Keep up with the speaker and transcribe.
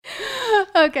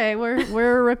Okay,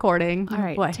 we're recording. All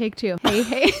right, Boy. take 2.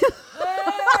 Hey.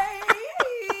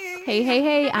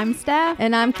 Hey, I'm Steph.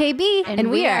 And I'm KB,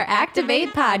 and we are Activate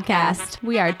Podcast.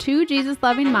 We are 2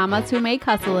 Jesus-loving mamas who may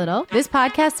cuss a little. This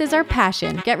podcast is our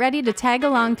passion. Get ready to tag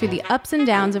along through the ups and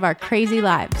downs of our crazy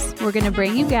lives. We're going to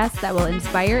bring you guests that will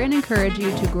inspire and encourage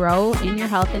you to grow in your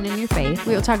health and in your faith.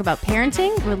 We will talk about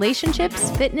parenting,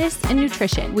 relationships, fitness, and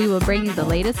nutrition. We will bring you the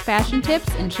latest fashion tips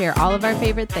and share all of our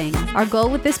favorite things. Our goal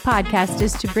with this podcast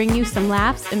is to bring you some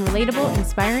laughs and relatable,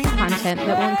 inspiring content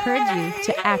that will encourage you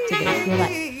to activate your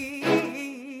life.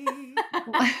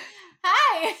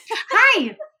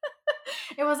 Hi.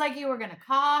 It was like you were going to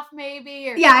cough maybe.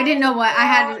 Or Yeah, I didn't know what. I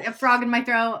had a frog in my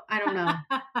throat. I don't know.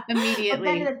 Immediately. But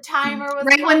then the timer was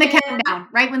right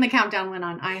when the countdown went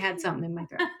on, I had something in my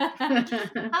throat. How's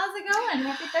it going?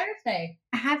 Happy Thursday.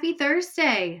 Happy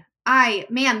Thursday.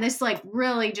 This like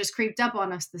really just creeped up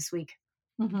on us this week.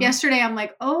 Mm-hmm. Yesterday, I'm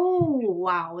like, oh,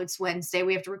 wow, it's Wednesday.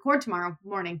 We have to record tomorrow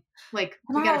morning. Like,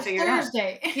 we got to figure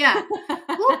Thursday. it out. Yeah.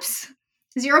 Oops.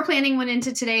 Zero planning went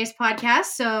into today's podcast,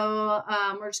 so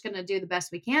we're just going to do the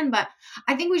best we can. But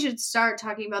I think we should start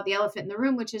talking about the elephant in the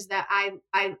room, which is that I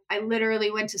literally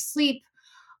went to sleep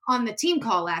on the team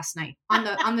call last night on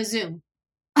the Zoom.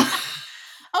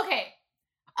 Okay,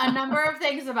 a number of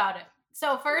things about it.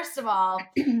 So first of all,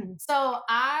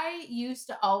 I used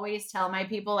to always tell my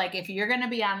people, like, if you're going to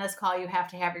be on this call, you have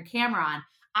to have your camera on.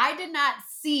 I did not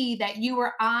see that you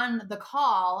were on the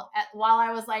call while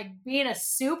I was like being a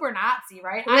super Nazi,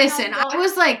 right? Listen, I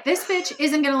was like, this bitch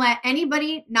isn't going to let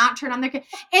anybody not turn on their camera.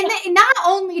 And not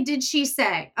only did she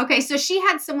say, okay, so she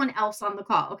had someone else on the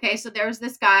call. Okay, so there was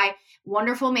this guy,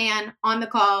 wonderful man on the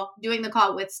call, doing the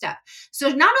call with Steph. So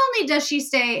not only does she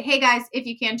say, hey guys, if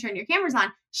you can turn your cameras on,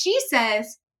 she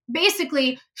says,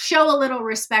 basically, show a little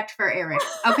respect for Eric.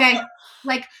 Okay,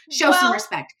 like show some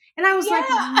respect. And I was like,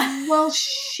 well,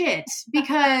 shit,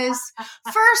 because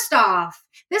first off,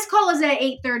 this call is at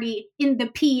 8:30 in the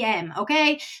PM,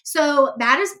 okay? So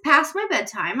that is past my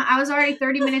bedtime. I was already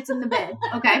 30 minutes in the bed,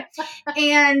 okay?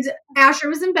 And Asher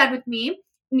was in bed with me,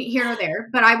 here or there,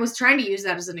 but I was trying to use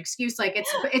that as an excuse. Like,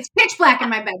 it's pitch black in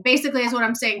my bed, basically is what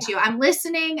I'm saying to you. I'm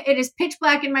listening. It is pitch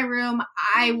black in my room.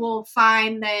 I will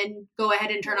then go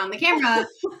ahead and turn on the camera.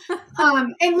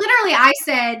 And literally I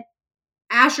said,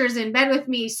 Asher's in bed with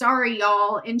me. Sorry,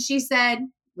 y'all. And she said,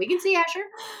 we can see Asher.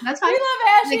 That's fine. We love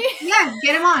Ashley. Like, yeah,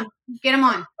 get him on. Get him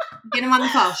on the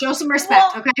call. Show some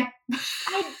respect, okay?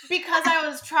 Because I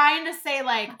was trying to say,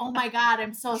 like, oh my God,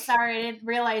 I'm so sorry. I didn't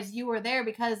realize you were there,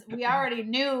 because we already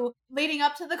knew leading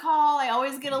up to the call. I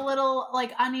always get a little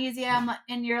like uneasy.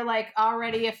 And you're like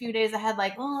already a few days ahead,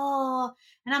 like, oh.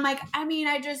 And I'm like,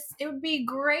 it would be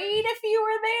great if you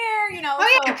were there, you know?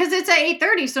 Oh yeah, because it's at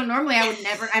 8:30. So normally I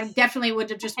definitely would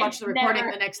have just watched the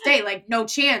recording the next day. Like, no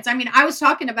chance. I mean, I was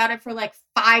talking about it for like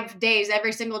 5 days,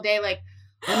 every single day, like,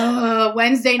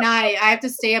 Wednesday night, I have to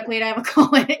stay up late. I have a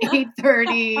call at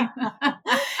 8:30.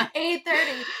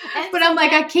 8:30. But I'm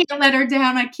like, I can't let her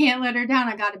down. I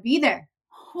got to be there.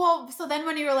 Well, so then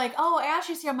when you were like, oh,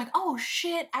 Ashley's here, I'm like, oh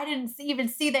shit, I didn't even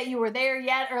see that you were there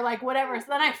yet, or like whatever. So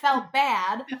then I felt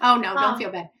bad. Oh no, don't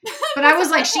feel bad. But I was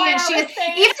like,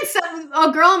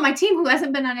 a girl on my team who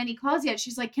hasn't been on any calls yet,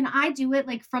 she's like, can I do it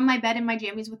like from my bed in my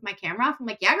jammies with my camera off? I'm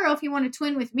like, yeah, girl, if you want to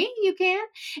twin with me, you can.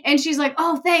 And she's like,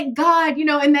 oh, thank God, you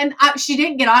know. And then she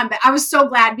didn't get on, but I was so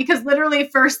glad, because literally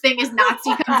first thing is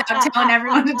Nazi comes out telling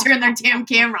everyone to turn their damn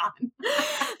camera on.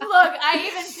 Look, I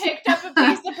even picked up a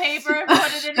piece of paper and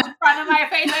put it in front of my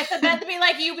face. I said, that'd be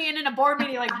like you being in a board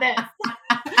meeting like this.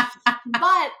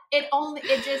 But it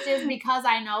just is, because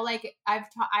I know, like,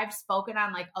 I've spoken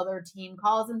on like other team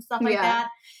calls and stuff like that.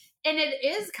 And it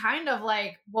is kind of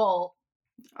like, well,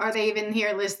 are they even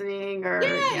here listening? Or you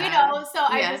know, so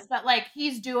I just felt like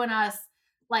he's doing us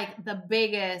like the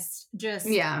biggest,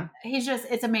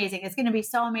 it's amazing. It's going to be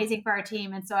so amazing for our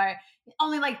team. And so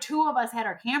only like 2 of us had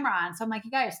our camera on. So I'm like,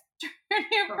 you guys turn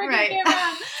your freaking camera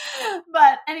on.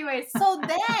 But anyway, so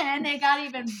then it got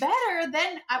even better.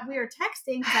 Then we were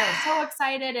texting because I was so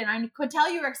excited, and I could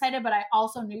tell you were excited, but I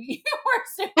also knew you were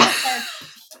super excited.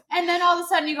 And then all of a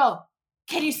sudden you go,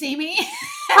 can you see me?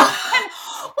 Well,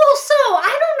 so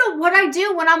I don't know what I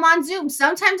do when I'm on Zoom.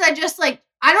 Sometimes I just like,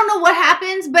 I don't know what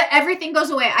happens, but everything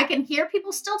goes away. I can hear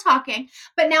people still talking,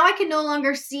 but now I can no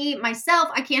longer see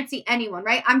myself. I can't see anyone,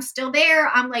 right? I'm still there.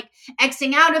 I'm like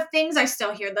Xing out of things. I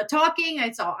still hear the talking.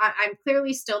 I'm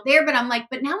clearly still there, but I'm like,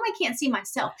 but now I can't see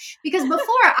myself. Because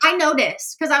before I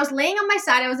noticed, because I was laying on my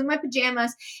side, I was in my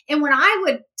pajamas, and when I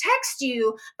would text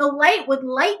you, the light would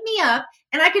light me up,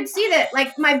 and I could see that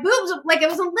like my boobs, like it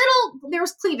was there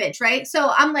was cleavage, right?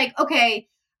 So I'm like, okay,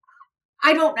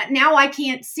 now I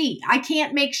can't see. I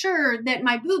can't make sure that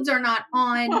my boobs are not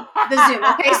on the Zoom.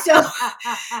 Okay. So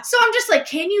I'm just like,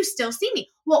 can you still see me?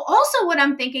 Well, also what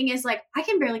I'm thinking is like, I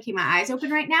can barely keep my eyes open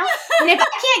right now. And if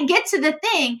I can't get to the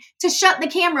thing to shut the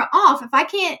camera off, if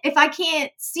I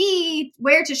can't see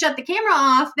where to shut the camera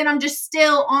off, then I'm just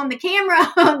still on the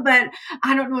camera, but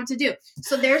I don't know what to do.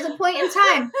 So there's a point in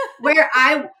time where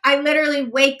I literally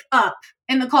wake up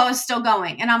and the call is still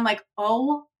going. And I'm like,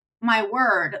 oh my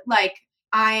word. Like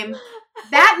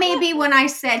that may be when I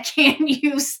said, can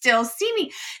you still see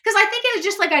me? Because I think it was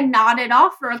just like I nodded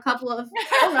off for a couple of,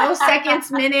 I don't know,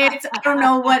 seconds, minutes. I don't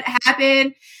know what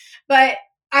happened, but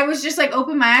I was just like,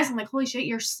 open my eyes. I'm like, holy shit,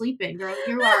 you're sleeping, girl.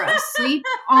 You are asleep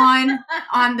on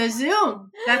the Zoom.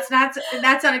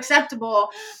 That's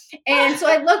unacceptable. And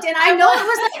so I looked, and I know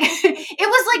it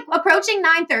was like approaching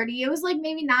 9:30. It was like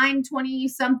maybe 9:20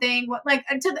 something.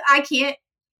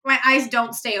 My eyes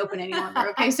don't stay open any longer.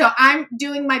 Okay. So I'm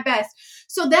doing my best.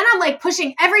 So then I'm like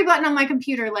pushing every button on my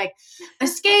computer, like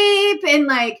escape and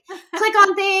like click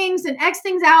on things and X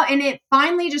things out. And it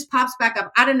finally just pops back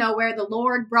up out of nowhere. The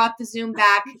Lord brought the Zoom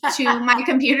back to my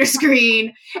computer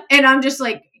screen. And I'm just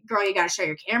like, girl, you got to shut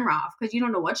your camera off because you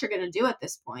don't know what you're going to do at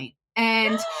this point.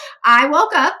 And I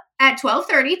woke up at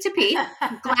 12:30 to pee,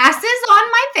 glasses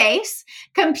on my face,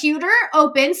 computer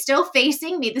open, still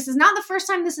facing me. This is not the first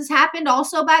time this has happened.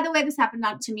 Also, by the way, this happened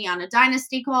to me on a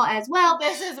Dynasty call as well.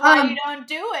 This is why you don't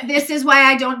do it. This is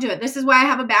why I don't do it. This is why I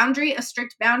have a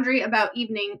strict boundary about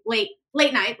late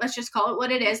night. Let's just call it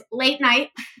what it is. Late night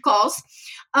calls.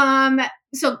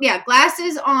 So yeah,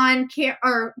 glasses on,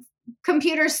 or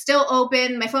computer still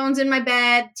open. My phone's in my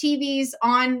bed. TV's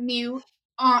on mute.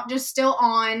 Just still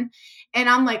on. And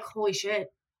I'm like, holy shit.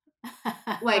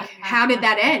 Like, how did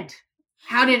that end?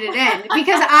 How did it end?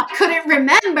 Because I couldn't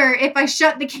remember if I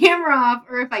shut the camera off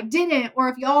or if I didn't, or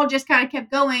if y'all just kind of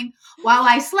kept going while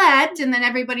I slept and then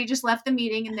everybody just left the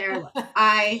meeting and there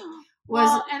I was.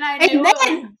 Well, and I knew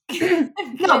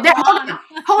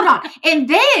hold on. And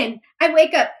then I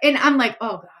wake up and I'm like,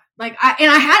 oh God. Like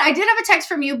I did have a text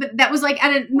from you, but that was like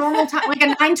at a normal time, like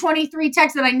a 9:23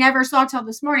 text that I never saw till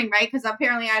this morning, right? Because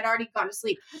apparently I'd already gone to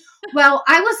sleep. Well,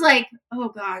 I was like, oh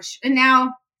gosh, and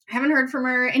now I haven't heard from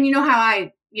her, and you know how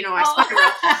I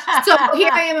spiral. So here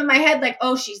I am in my head, like,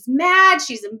 oh, she's mad,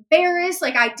 she's embarrassed.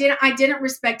 Like I didn't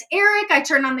respect Eric. I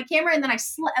turned on the camera and then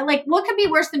like, what could be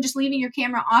worse than just leaving your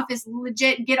camera off is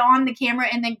legit get on the camera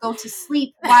and then go to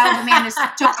sleep while the man is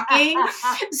talking.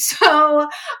 So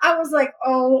I was like,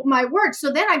 oh my word.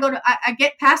 So then I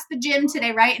get past the gym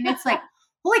today, right? And it's like,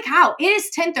 holy cow, it is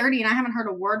 10:30 and I haven't heard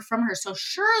a word from her. So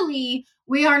surely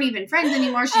we aren't even friends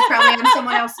anymore. She's probably on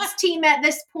someone else's team at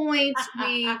this point.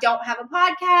 We don't have a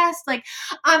podcast. Like,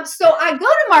 so I go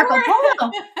to Marco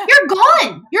Polo. You're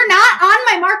gone. You're not on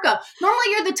my Marco. Normally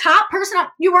you're the top person.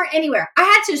 You weren't anywhere. I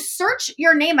had to search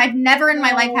your name. I've never in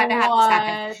my life had to have this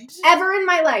happen. Ever in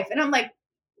my life. And I'm like,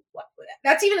 what?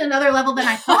 That's even another level than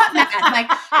I thought, Matt. Like,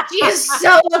 she is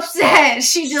so upset.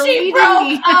 She deleted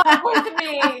me. Up with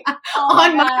me.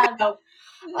 On Marco.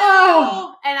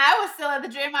 No. And I was still at the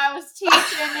gym. I was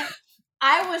teaching.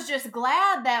 I was just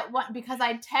glad that because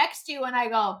I text you and I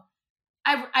go,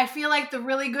 I feel like the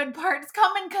really good part's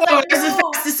coming because I was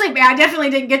fast asleep. I definitely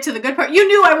didn't get to the good part. You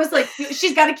knew I was like,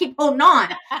 she's got to keep holding on.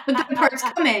 The good part's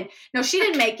coming. No, she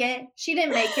didn't make it.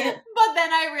 But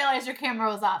then I realized your camera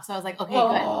was off, so I was like, okay,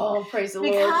 good. Oh, praise the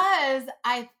Lord. Because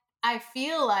I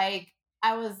feel like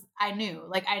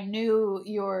I knew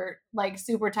you were like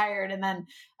super tired, and then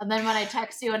when I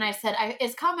text you and I said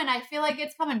it's coming, I feel like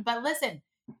it's coming. But listen.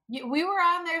 We were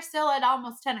on there still at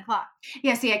almost 10 o'clock.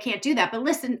 Yeah, see, I can't do that. But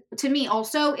listen, to me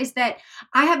also is that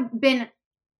I have been,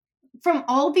 from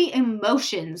all the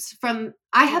emotions,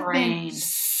 I have been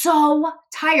so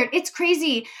tired. It's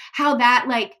crazy how that,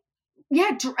 like,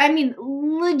 yeah, I mean,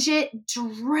 legit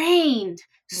drained.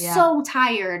 Yeah. So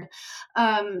tired.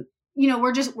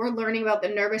 We're learning about the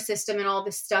nervous system and all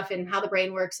this stuff and how the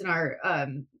brain works in our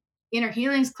inner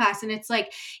healings class. And it's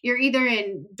like, you're either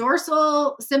in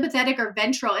dorsal, sympathetic, or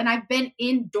ventral. And I've been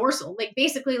in dorsal, like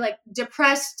basically like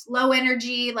depressed, low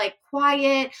energy, like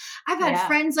quiet. I've had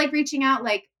friends like reaching out,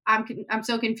 like, I'm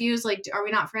so confused. Like, are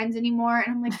we not friends anymore?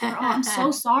 And I'm like, girl, I'm so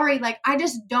sorry. Like, I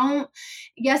just don't,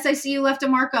 yes, I see you left a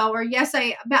Marco, or yes,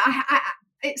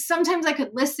 sometimes I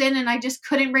could listen and I just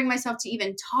couldn't bring myself to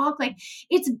even talk. Like,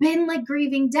 it's been like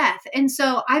grieving death. And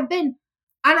so I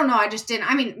don't know. I just didn't.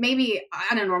 I mean, maybe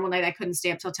on a normal night I couldn't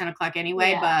stay up till 10 o'clock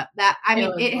anyway, but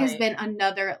it has been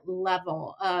another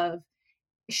level of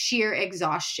sheer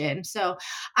exhaustion. So,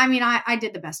 I mean, I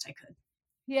did the best I could.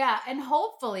 Yeah. And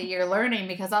hopefully you're learning,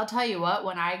 because I'll tell you what,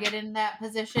 when I get in that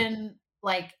position,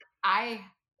 like I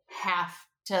have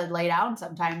to lay down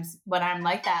sometimes when I'm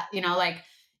like that, you know, like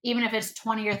even if it's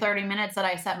 20 or 30 minutes that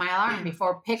I set my alarm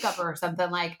before pickup or something,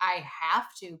 like I have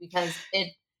to, because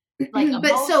it like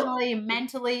emotionally,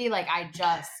 mentally, like I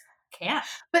just can't.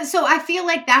 But so I feel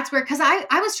like that's where, cause I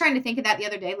was trying to think of that the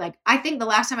other day. Like, I think the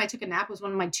last time I took a nap was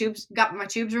when got my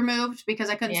tubes removed because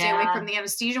I couldn't stay away from the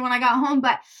anesthesia when I got home.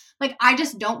 But like, I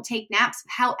just don't take naps.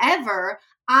 However,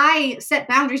 I set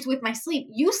boundaries with my sleep.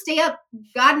 You stay up,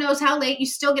 God knows how late. You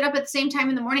still get up at the same time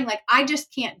in the morning. Like, I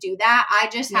just can't do that. I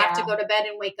just have to go to bed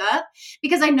and wake up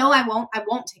because I know I won't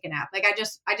take a nap. Like, I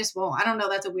just won't. I don't know.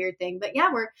 That's a weird thing, but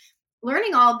yeah, we're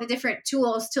learning all the different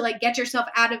tools to like get yourself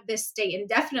out of this state, and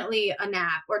definitely a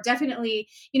nap, or definitely,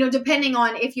 you know, depending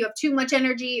on if you have too much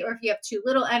energy or if you have too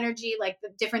little energy, like the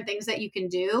different things that you can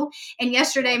do. And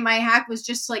yesterday my hack was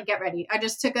just like, get ready. I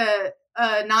just took a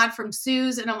nod from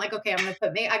Suze and I'm like, okay, I'm going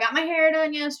to I got my hair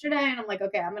done yesterday and I'm like,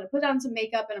 okay, I'm going to put on some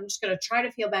makeup and I'm just going to try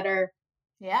to feel better.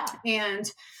 Yeah. And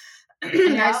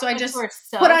so I just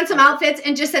put on some outfits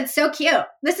and just said, so cute.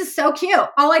 This is so cute.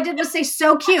 All I did was say,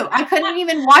 so cute. I couldn't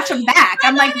even watch them back.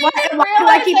 I'm like, why do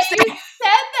I keep saying? You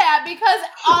said that because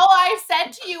all I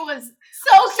said to you was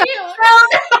so cute.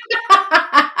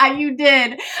 You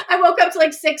did. I woke up to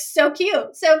like 6. So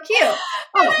cute. So cute.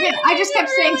 Oh yeah. I just kept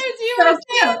saying so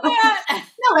cute.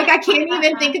 No, like I can't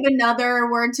even think of another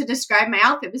word to describe my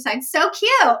outfit besides so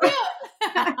cute.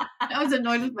 I was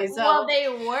annoyed with myself. Well, they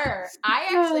were. I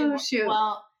actually,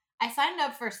 I signed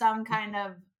up for some kind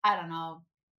of, I don't know,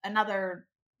 another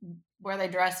where they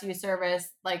dress you service.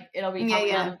 Like it'll be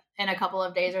coming in a couple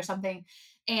of days or something.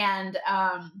 And,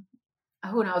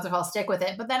 who knows if I'll stick with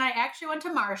it. But then I actually went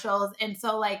to Marshall's. And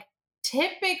so like,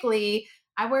 typically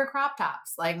I wear crop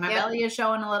tops, like my belly is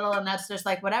showing a little and that's just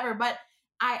like whatever. But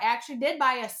I actually did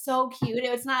buy a so cute.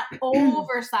 It's not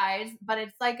oversized, but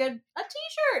it's like a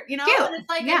t-shirt, you know, cute. And it's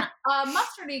like a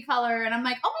mustardy color. And I'm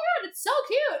like, oh my God, it's so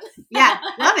cute. Yeah.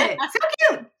 Love it. So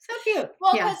cute. So cute.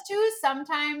 Well, because too,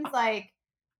 sometimes like,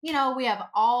 you know, we have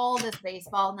all this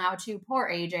baseball now too. Poor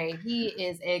AJ. He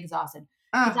is exhausted.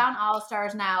 He's on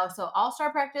All-Stars now. So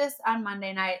All-Star practice on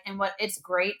Monday night. And it's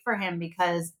great for him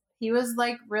because he was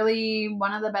like really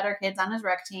one of the better kids on his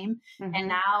rec team. Mm-hmm. And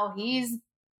now he's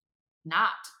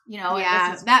not, you know.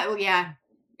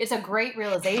 It's a great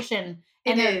realization.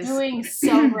 And they're doing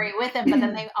so great with him. But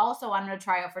then they also wanted to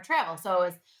try out for travel. So it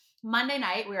was Monday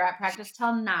night. We were at practice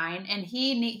till 9. And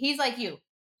he's like you.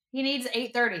 He needs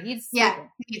 8:30. He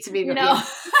needs to be, you know.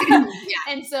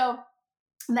 And so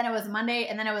then it was Monday,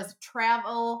 and then it was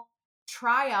travel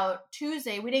tryout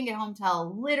Tuesday. We didn't get home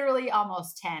till literally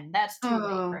almost 10. That's too late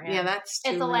for him. Yeah, it's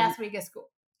the last week of school.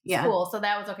 So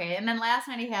that was okay. And then last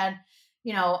night he had,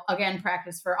 you know, again,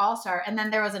 practice for All-Star. And then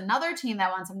there was another team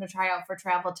that wants him to try out for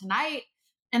travel tonight.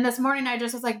 And this morning I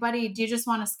just was like, buddy, do you just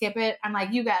want to skip it? I'm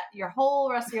like, you got your whole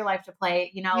rest of your life to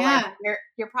play. You know, like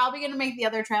you're probably going to make the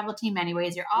other travel team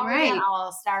anyways. You're already an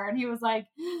All-Star. And he was like,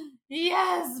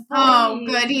 yes. Please. Oh,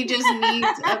 good. He just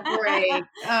needs a break.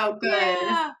 Oh, good.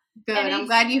 Yeah. Good. I'm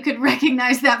glad you could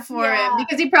recognize that for him,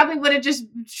 because he probably would have just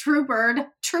troopered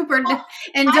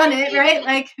and done it, right?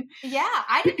 Like,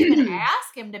 I didn't even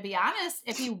ask him, to be honest,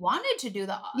 if he wanted to do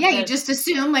the. You just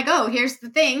assume like, oh, here's the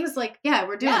things, like,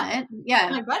 we're doing it. Yeah,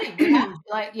 my buddy, we have to,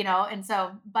 like, you know, and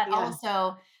so, but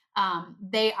also,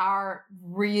 they are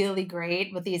really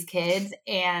great with these kids,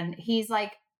 and he's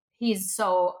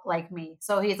so like me,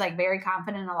 so he's like very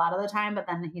confident a lot of the time, but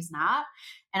then he's not,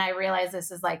 and I realize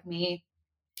this is like me.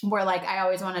 Where like I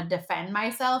always want to defend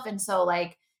myself, and so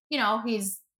like, you know,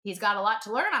 he's got a lot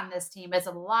to learn on this team. It's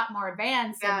a lot more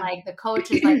advanced, and like the coach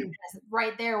is like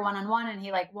right there one-on-one, and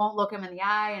he like won't look him in the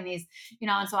eye, and he's, you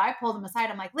know, and so I pulled him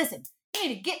aside. I'm like, listen,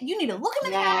 you need to look him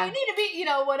in the eye. You need to be, you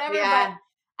know, whatever. But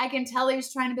I can tell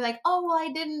he's trying to be like, oh well,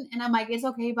 I didn't, and I'm like, it's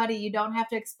okay, buddy. You don't have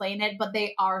to explain it. But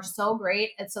they are so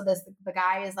great, and so the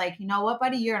guy is like, you know what,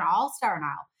 buddy, you're an all-star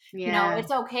now. You know,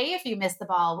 it's okay if you miss the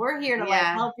ball. We're here to like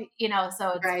help you, you know,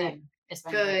 so it's been, it's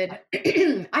been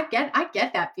good. I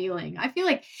get that feeling. I feel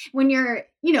like when you're,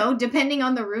 you know, depending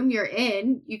on the room you're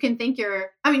in, you can think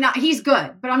he's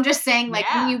good, but I'm just saying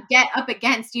like when you get up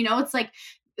against, you know, it's like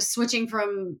switching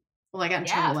from, well, I got in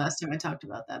trouble last time I talked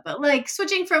about that, but like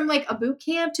switching from like a boot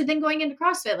camp to then going into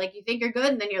CrossFit, like you think you're good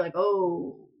and then you're like,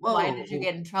 oh, whoa. Why did you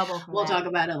get in trouble? We'll talk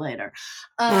about it later.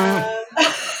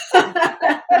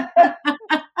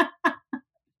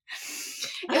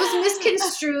 It was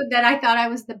misconstrued that I thought I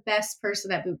was the best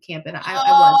person at boot camp, and I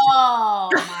wasn't. Oh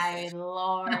my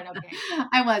Lord! Okay,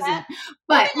 I wasn't.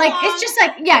 But like, it's just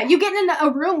like, you get in a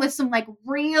room with some like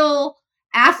real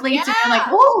athletes, and you're like,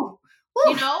 whoa,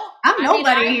 you know, I'm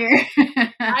nobody here.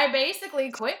 I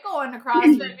basically quit going to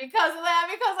CrossFit because of that,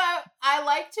 because I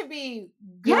like to be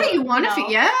good. Yeah, you want to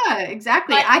yeah,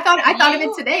 exactly. But I thought of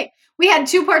it today. We had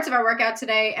 2 parts of our workout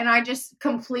today, and I just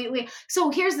completely. So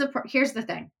here's the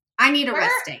thing. I need a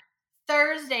rest day.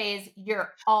 Thursdays,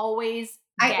 you're always.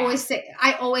 I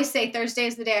always say Thursday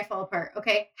is the day I fall apart.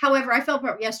 Okay. However, I fell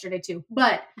apart yesterday too,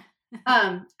 but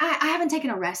I haven't taken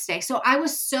a rest day. So I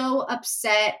was so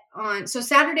upset so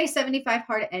Saturday 75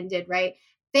 hard ended, right?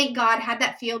 Thank God, had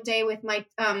that field day with my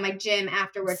my gym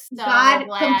afterwards. So God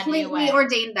completely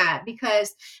ordained that,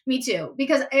 because me too,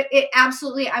 because it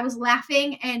absolutely, I was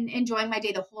laughing and enjoying my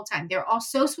day the whole time. They're all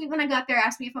so sweet when I got there,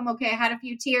 asked me if I'm okay. I had a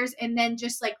few tears, and then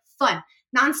just like fun.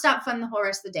 Nonstop fun the whole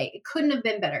rest of the day. It couldn't have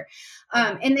been better.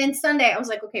 And then Sunday, I was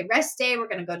like, okay, rest day. We're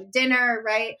going to go to dinner,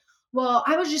 right? Well,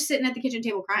 I was just sitting at the kitchen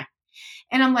table crying.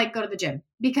 And I'm like, go to the gym,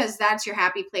 because that's your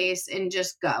happy place, and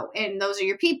just go. And those are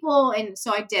your people. And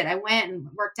so I did. I went and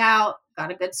worked out,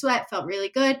 got a good sweat, felt really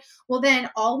good. Well, then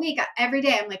all week, every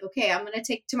day, I'm like, okay, I'm going to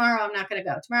take tomorrow. I'm not going to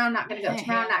go. Tomorrow, I'm not going to go.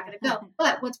 Tomorrow, I'm not going to go.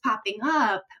 But what's popping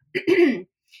up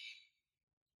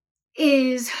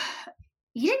is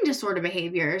eating disorder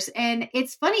behaviors. And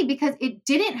it's funny because it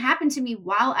didn't happen to me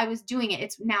while I was doing it.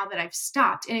 It's now that I've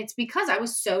stopped. And it's because I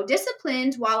was so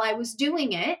disciplined while I was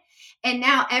doing it. And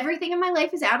now everything in my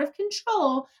life is out of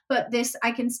control, but this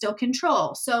I can still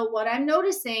control. So what I'm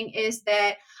noticing is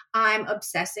that I'm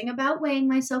obsessing about weighing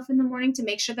myself in the morning to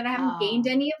make sure that I haven't gained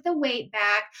any of the weight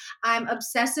back. I'm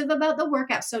obsessive about the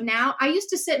workout. So now I used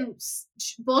to sit and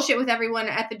bullshit with everyone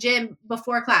at the gym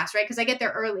before class, right? Because I get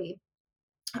there early.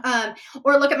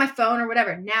 Or look at my phone or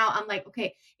whatever. Now I'm like,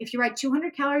 okay, if you ride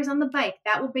 200 calories on the bike,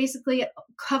 that will basically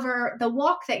cover the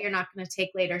walk that you're not going to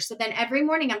take later. So then every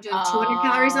morning I'm doing 200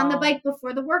 calories on the bike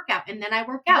before the workout, and then I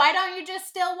work out. Why don't you just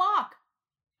still walk?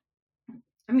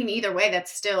 I mean, either way,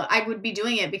 that's still, I would be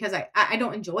doing it because I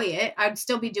don't enjoy it. I'd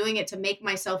still be doing it to make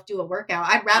myself do a workout.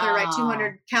 I'd rather ride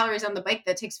 200 calories on the bike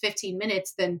that takes 15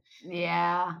 minutes than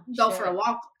go for a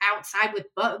walk outside with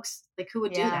bugs. Like, who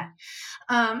would do that?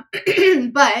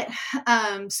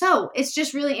 So it's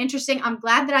just really interesting. I'm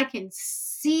glad that I can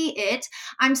see it.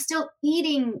 I'm still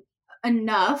eating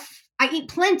enough. I eat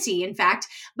plenty, in fact,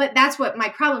 but that's what my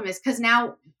problem is, because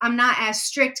now I'm not as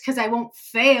strict, because I won't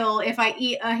fail if I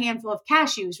eat a handful of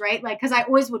cashews, right? Like, because I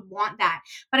always would want that,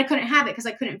 but I couldn't have it because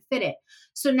I couldn't fit it.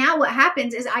 So now what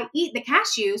happens is I eat the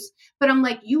cashews, but I'm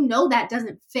like, that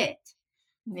doesn't fit.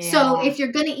 Yeah. So if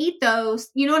you're going to eat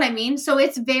those, you know what I mean? So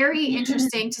it's very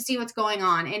interesting to see what's going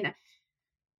on. And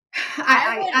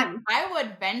I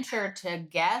would venture to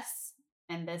guess,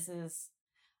 and this is,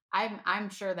 I'm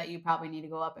sure that you probably need to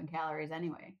go up in calories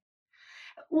anyway.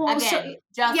 Well, because.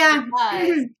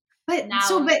 But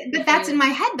that's in my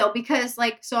head though, because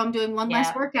so I'm doing one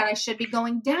less workout. I should be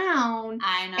going down.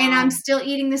 I know. And I'm still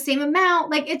eating the same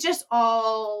amount. Like, it's just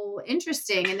all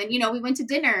interesting. And then, we went to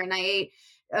dinner, and I ate.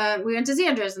 We went to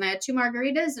Xandra's, and I had 2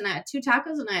 margaritas, and I had 2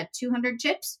 tacos, and I had 200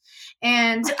 chips.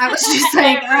 And I was just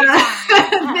like,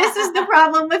 this is the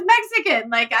problem with Mexican.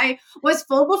 Like, I was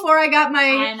full before I got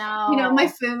my, my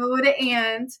food.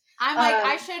 And I'm like,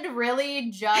 I should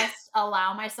really just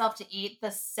allow myself to eat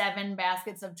the 7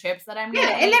 baskets of chips that I'm going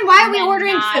to eat. And then why are we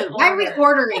ordering food? Why are we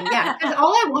ordering? Yeah. Because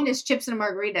all I want is chips and a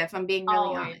margarita, if I'm being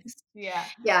really honest. Yeah.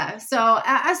 Yeah. So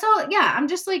I'm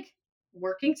just like,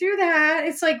 working through that.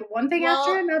 It's like one thing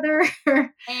after another.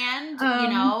 And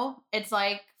it's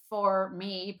like, for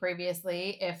me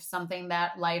previously, if something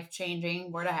that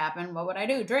life-changing were to happen, what would I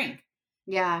do? Drink.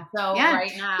 Yeah. So right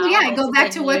now, I go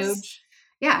back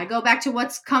to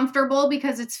what's comfortable,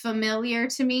 because it's familiar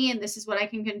to me, and this is what I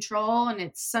can control, and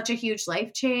it's such a huge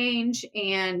life change.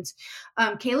 And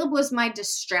Caleb was my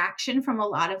distraction from a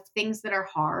lot of things that are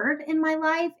hard in my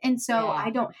life, and so I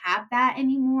don't have that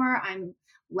anymore. I'm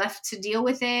left to deal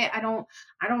with it. I don't,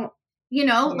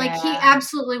 like, he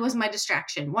absolutely was my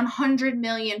distraction,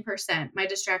 100,000,000% my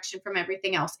distraction from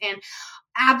everything else, and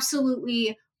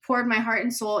absolutely poured my heart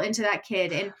and soul into that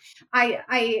kid. And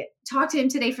I talked to him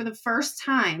today for the first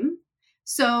time.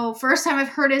 So first time I've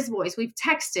heard his voice. We've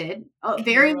texted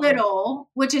very little,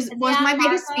 which was my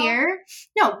biggest fear.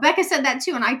 No, Becca said that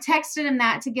too. And I texted him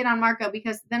that to get on Marco,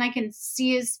 because then I can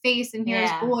see his face and hear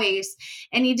his voice.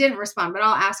 And he didn't respond, but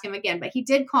I'll ask him again. But he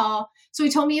did call. So he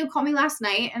told me, you called me last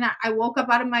night, and I woke up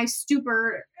out of my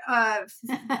stupor,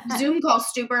 Zoom call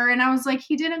stupor. And I was like,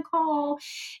 he didn't call.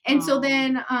 And so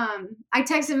then I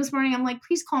texted him this morning. I'm like,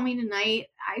 please call me tonight.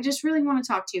 I just really want to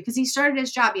talk to you, because he started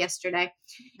his job yesterday.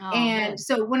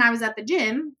 So when I was at the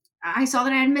gym, I saw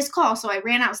that I had a missed call. So I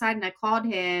ran outside and I called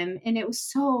him, and it was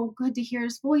so good to hear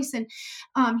his voice. And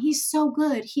he's so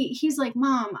good. He's like,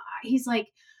 Mom, he's like,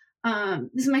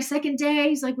 this is my second day.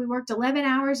 He's like, we worked 11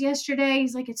 hours yesterday.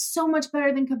 He's like, it's so much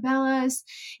better than Cabela's.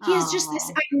 He has just this,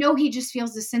 I know he just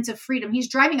feels this sense of freedom. He's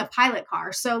driving a pilot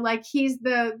car. So like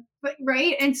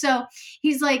right. And so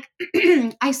he's like,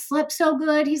 I slept so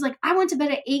good. He's like, I went to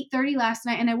bed at 8:30 last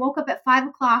night and I woke up at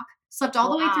 5:00. Slept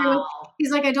all the way through.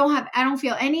 He's like, I don't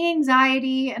feel any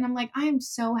anxiety. And I'm like, I am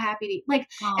so happy to, like,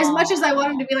 as much as I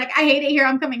want him to be like, I hate it here,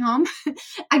 I'm coming home.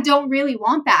 I don't really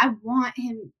want that. I want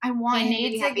him to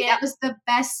be happy. That was the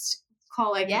best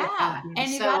call I could have gotten.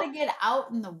 And you got to get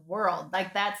out in the world.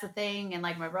 Like, that's the thing. And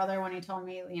like my brother, when he told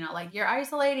me, you know, like, you're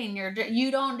isolating,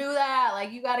 you don't do that.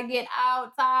 Like, you got to get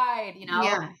outside, you know?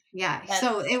 Yeah.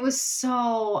 So it was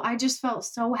I just felt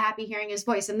so happy hearing his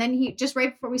voice. And then he, just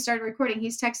right before we started recording,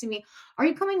 he's texting me, are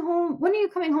you coming home? When are you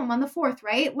coming home? On the 4th,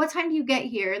 right? What time do you get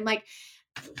here? And like,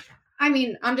 I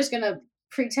mean, I'm just going to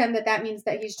pretend that means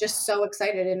that he's just so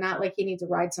excited and not like he needs a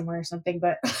ride somewhere or something,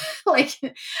 but like,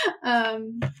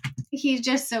 he's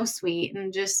just so sweet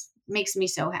and just makes me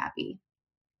so happy.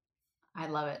 I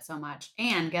love it so much.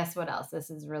 And guess what else? This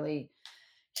is really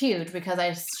huge because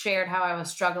I shared how I was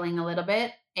struggling a little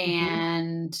bit,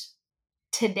 and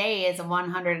today is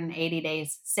 180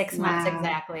 days, 6 months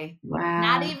exactly. Wow.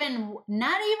 Not even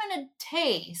a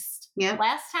taste. Yeah.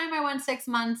 Last time I went 6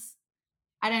 months,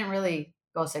 I didn't really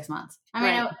go 6 months. I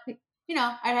mean,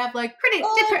 I'd have like I did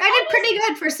pretty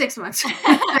good for 6 months. And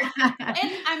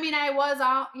I mean, I was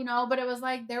out, but it was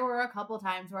like, there were a couple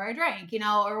times where I drank,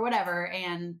 or whatever.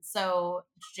 And so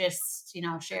just,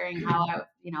 sharing how it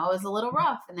was a little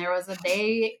rough. And there was a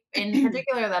day in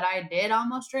particular that I did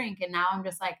almost drink. And now I'm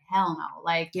just like, hell no.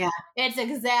 Like, it's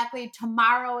exactly,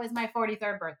 tomorrow is my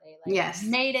 43rd birthday. Like, yes. I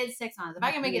made it 6 months. If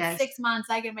I can make it 6 months,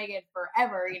 I can make it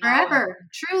forever, Forever.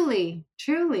 Truly.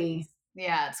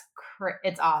 Yeah,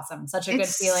 it's awesome. Such a good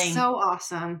feeling. So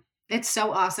awesome. It's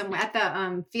so awesome. At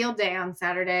the field day on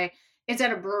Saturday, it's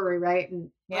at a brewery, right? And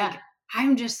like,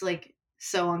 I'm just like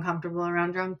so uncomfortable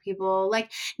around drunk people. Like,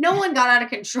 no one got out of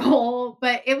control,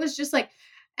 but it was just like,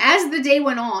 as the day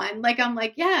went on, like, I'm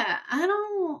like,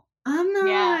 I'm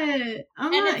not. And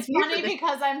it's funny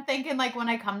because I'm thinking, like, when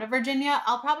I come to Virginia,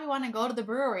 I'll probably want to go to the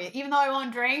brewery, even though I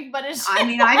won't drink. But it's I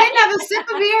mean, I didn't have a sip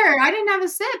of beer. I didn't have a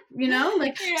sip,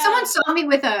 like someone saw me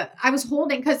with I was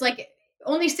holding, because like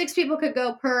only 6 people could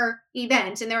go per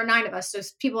event, and there were 9 of us, so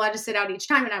people had to sit out each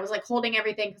time, and I was like holding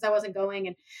everything because I wasn't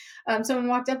going. And someone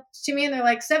walked up to me and they're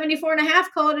like,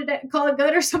 74.5, call it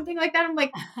good or something like that. I'm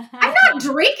like, I'm not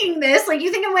drinking this. Like,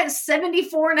 you think I went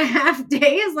 74.5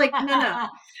 days? Like, no,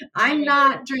 I'm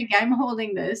not drinking. I'm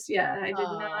holding this. Yeah, I did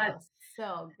not.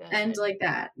 So good. And like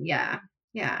that. Yeah.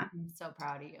 I'm so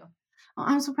proud of you. Oh,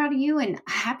 I'm so proud of you, and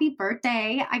happy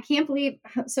birthday. I can't believe.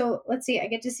 So let's see. I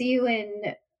get to see you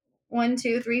in 1,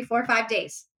 2, 3, 4, 5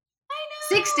 days. I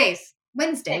know. 6 days.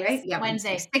 Wednesday, right? Yeah,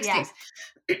 Wednesday. 6 days.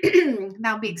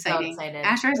 That'll be exciting. So excited.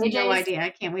 Asher has no idea. I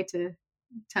can't wait to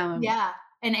tell him. Yeah.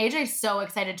 And AJ's so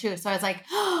excited too. So I was like,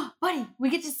 oh, buddy, we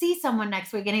get to see someone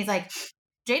next week. And he's like,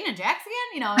 Jaden and Jax again?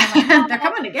 And I'm like, no, they're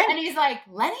coming again. And he's like,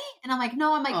 Lenny? And I'm like,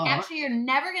 no. I'm like, actually, you're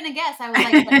never going to guess. I was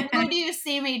like, but who do you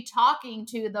see me talking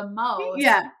to the most?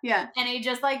 Yeah. And he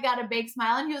just like got a big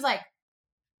smile and he was like,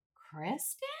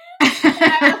 Kristen? And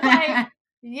I was like,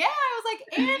 yeah, I was like,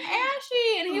 and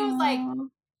Ashy. And he was like,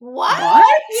 what?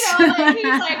 Like, he's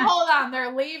like, hold on,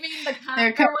 they're leaving the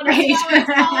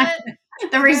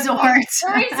the resort.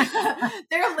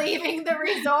 They're leaving the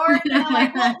resort. And I'm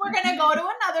like, well, we're gonna go to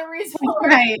another resort.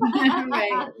 Right.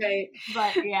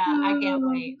 But yeah, I can't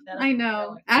wait. I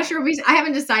know. Asher, I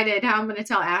haven't decided how I'm gonna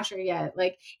tell Asher yet.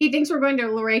 Like, he thinks we're going to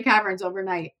Luray Caverns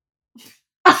overnight.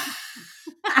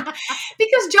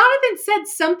 Because Jonathan said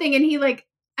something and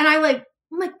I'm like,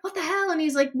 what the hell? And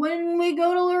he's like, when we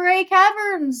go to Luray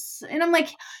Caverns. And I'm like,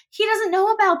 he doesn't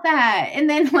know about that. And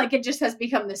then like, it just has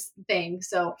become this thing.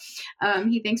 So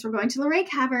he thinks we're going to Luray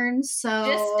Caverns. So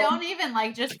just don't even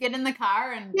just get in the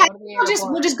car and go to the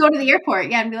airport. We'll just go to the airport.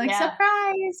 Yeah. And be like,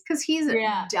 surprise. Cause he's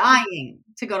dying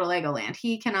to go to Legoland.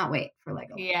 He cannot wait for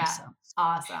Legoland. Yeah. So.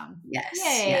 Awesome. Yes.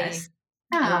 Yay. Yes.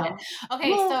 Oh.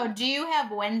 Okay, so do you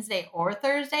have Wednesday or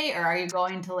Thursday, or are you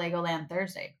going to Legoland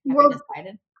Thursday? Have you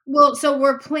decided? Well, so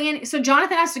we're planning. So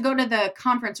Jonathan has to go to the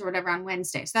conference or whatever on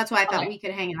Wednesday. So that's why I thought we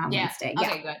could hang out on Wednesday. Yeah.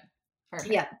 Okay, good.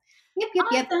 Perfect. Yep.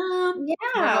 Awesome.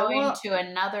 Yeah. We're going to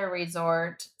another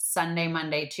resort Sunday,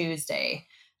 Monday, Tuesday.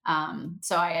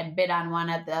 So I had bid on one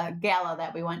at the gala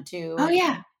that we went to. Oh,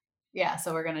 yeah. Yeah,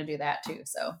 so we're going to do that too.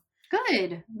 So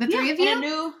good. The 3 of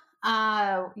you?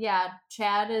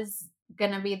 Chad is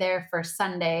going to be there for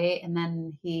Sunday, and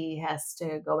then he has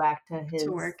to go back to his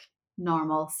work.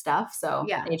 Normal stuff. So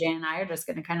AJ and I are just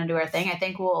going to kind of do our thing. I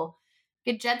think we'll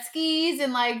get jet skis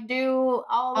and like do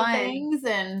all the things.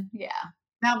 And yeah.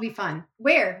 That'll be fun.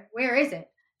 Where is it?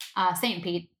 St.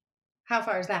 Pete. How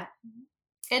far is that?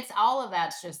 It's all of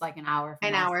that's just like an hour.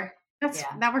 Hour.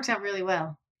 That works out really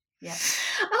well. Yeah.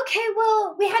 Okay.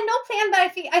 Well, we had no plan, but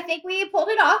I think we pulled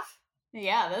it off.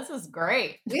 Yeah, this is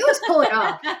great. We always pull it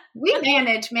off. We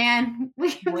manage, man.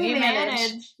 We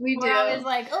manage. We do. We're always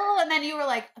like, oh, and then you were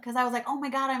like, because I was like, oh my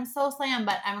God, I'm so slammed,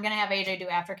 but I'm gonna have AJ do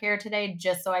aftercare today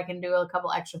just so I can do a couple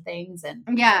extra things. And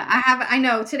yeah, I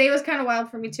know today was kind of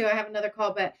wild for me too. I have another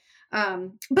call, but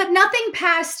nothing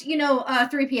past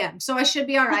 3 p.m. So I should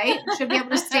be all right. Should be able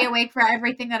to stay awake for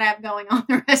everything that I have going on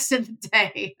the rest of the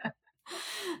day.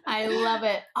 I love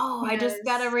it. Oh, yes. I just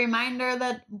got a reminder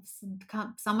that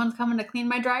someone's coming to clean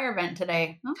my dryer vent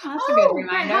today. Oh, that's a good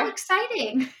reminder. How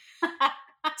exciting.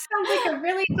 Sounds like a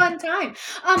really fun time.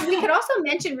 We could also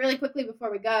mention really quickly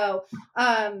before we go,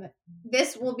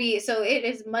 this will be, so it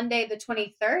is Monday the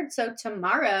 23rd. So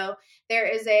tomorrow there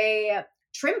is a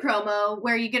trim promo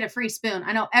where you get a free spoon.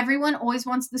 I know everyone always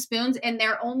wants the spoons and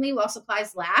they're only while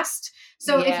supplies last.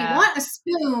 So if you want a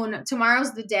spoon,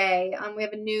 tomorrow's the day. We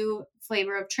have a new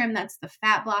flavor of trim. That's the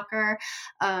fat blocker.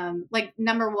 Like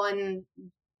number one,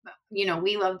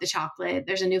 we love the chocolate.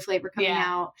 There's a new flavor coming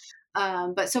out.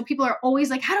 But so people are always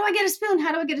like, how do I get a spoon?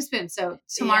 How do I get a spoon? So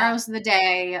tomorrow's the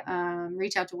day.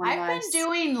 Reach out to one of us. I've been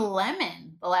doing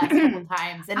lemon the last couple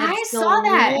times. And it's I saw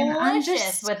that. And I'm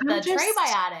just with the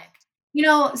Trebiotic.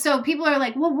 So people are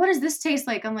like, well, what does this taste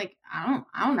like? I'm like, I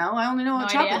don't know. I only know what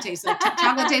chocolate tastes like.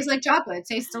 Chocolate tastes like chocolate. It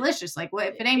tastes delicious. Like,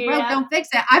 if it ain't broke, don't fix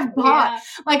it. I've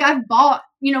bought,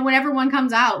 whenever one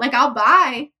comes out, like I'll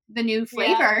buy the new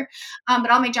flavor, but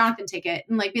I'll make Jonathan take it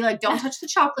and be like, don't touch the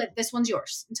chocolate. This one's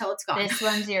yours until it's gone. This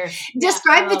one's yours.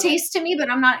 Describe the taste to me, but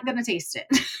I'm not going to taste it.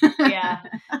 Yeah.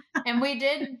 And we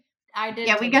did. I did.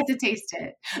 Yeah, we got to taste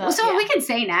it. So we can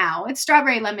say now it's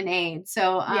strawberry lemonade.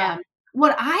 So,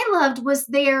 what I loved was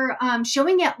they're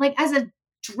showing it like as a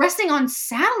dressing on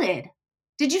salad.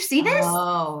 Did you see this?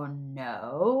 Oh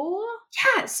no.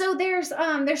 Yeah, so there's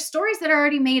stories that are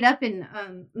already made up in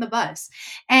the bus,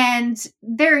 and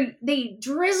they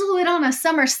drizzle it on a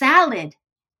summer salad.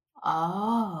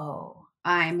 Oh.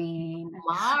 I mean,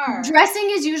 Mark. Dressing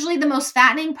is usually the most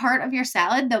fattening part of your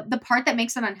salad, the part that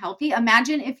makes it unhealthy.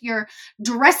 Imagine if your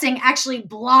dressing actually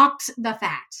blocked the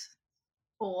fat.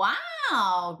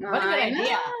 Wow. What a good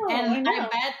idea. And I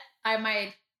bet I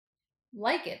might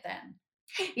like it then.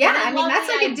 Yeah, I mean, that's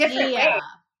like a different way.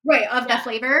 Right, of the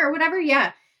flavor or whatever.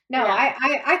 Yeah. No,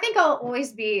 I think I'll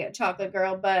always be a chocolate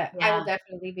girl, but I will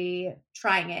definitely be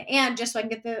trying it. And just so I can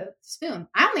get the spoon.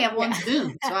 I only have one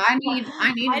spoon, so I need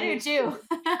I do too.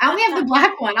 I only have the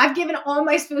black one. I've given all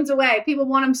my spoons away. People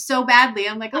want them so badly.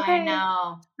 I'm like, okay.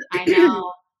 I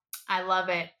know. I love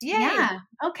it. Yay. Yeah.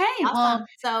 Okay. Awesome. Well,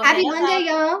 so happy Monday,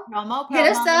 y'all. Promo. Hit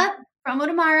us up. Promo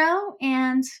tomorrow.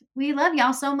 And we love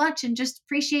y'all so much and just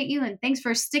appreciate you. And thanks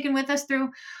for sticking with us through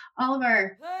all of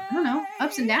our,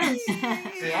 ups and downs.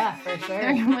 Yeah, for sure.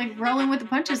 They're like rolling with the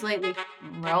punches lately.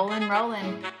 Rolling.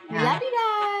 Yeah. Love you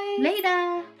guys.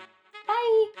 Later.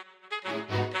 Bye.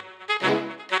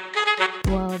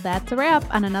 Well, that's a wrap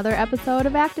on another episode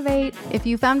of Activate. If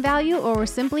you found value or were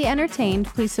simply entertained,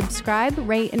 please subscribe,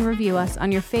 rate, and review us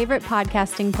on your favorite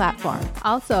podcasting platform.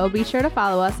 Also, be sure to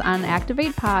follow us on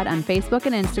Activate Pod on Facebook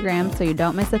and Instagram so you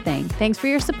don't miss a thing. Thanks for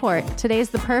your support. Today's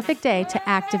the perfect day to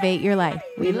activate your life.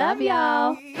 We love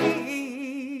y'all.